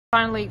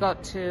Finally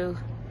got to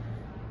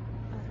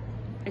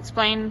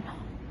explain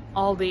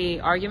all the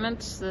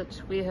arguments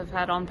that we have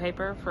had on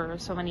paper for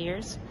so many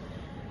years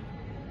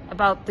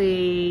about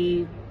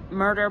the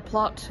murder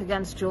plot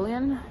against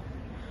Julian,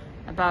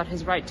 about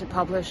his right to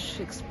publish,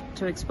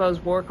 to expose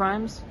war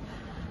crimes,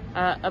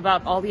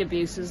 about all the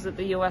abuses that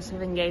the US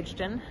have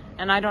engaged in.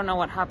 And I don't know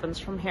what happens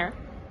from here,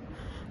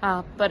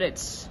 but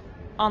it's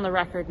on the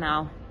record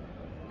now.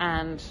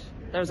 And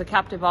there's a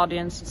captive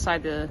audience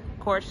inside the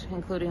court,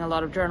 including a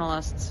lot of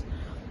journalists.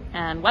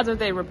 And whether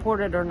they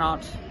reported or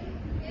not,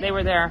 they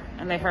were there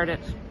and they heard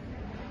it.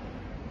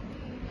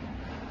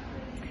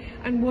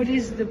 And what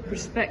is the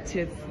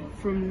perspective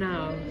from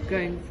now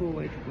going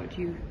forward? What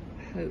do you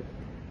hope?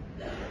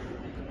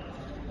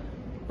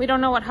 We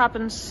don't know what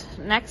happens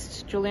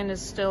next. Julian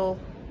is still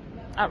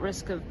at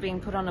risk of being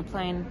put on a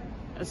plane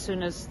as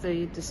soon as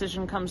the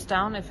decision comes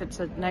down, if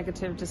it's a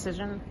negative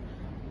decision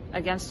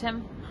against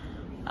him.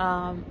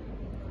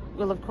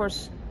 We'll of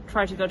course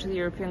try to go to the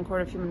European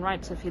Court of Human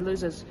Rights if he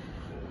loses.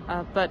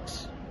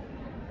 But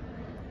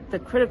the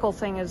critical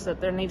thing is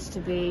that there needs to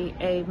be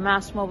a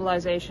mass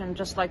mobilization,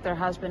 just like there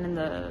has been in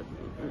the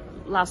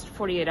last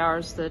 48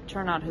 hours. The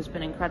turnout has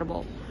been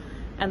incredible.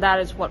 And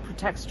that is what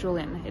protects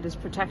Julian. It is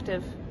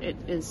protective. It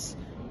is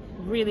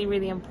really,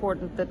 really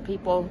important that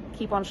people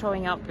keep on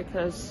showing up,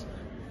 because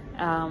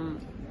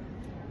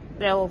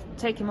they'll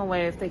take him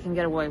away if they can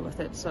get away with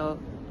it. So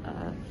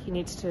he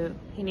needs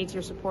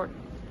your support.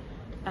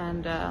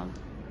 And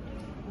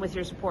with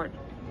your support,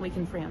 we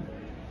can free him.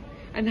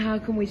 And how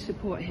can we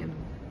support him?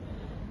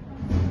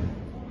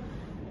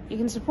 You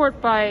can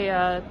support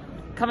by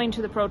coming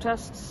to the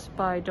protests,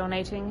 by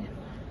donating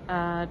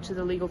to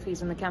the legal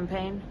fees in the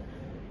campaign,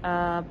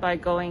 by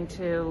going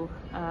to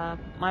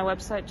my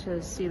website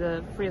to see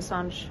the Free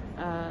Assange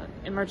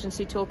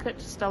emergency toolkit.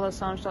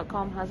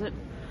 StellaAssange.com has it.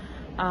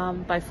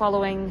 By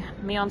following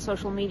me on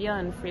social media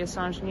and Free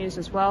Assange News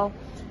as well.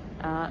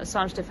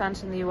 Assange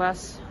Defense in the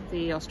US,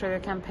 the Australia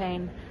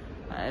campaign,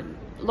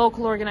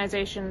 local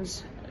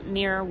organizations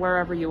near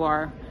wherever you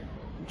are.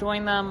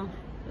 Join them,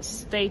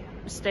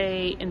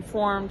 stay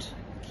informed,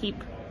 keep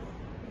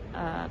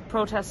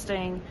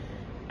protesting,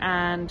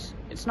 and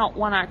it's not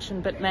one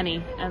action but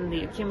many, and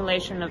the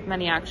accumulation of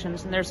many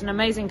actions. And there's an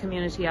amazing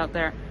community out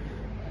there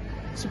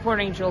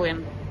supporting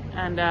Julian,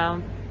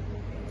 and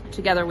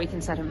together we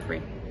can set him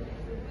free.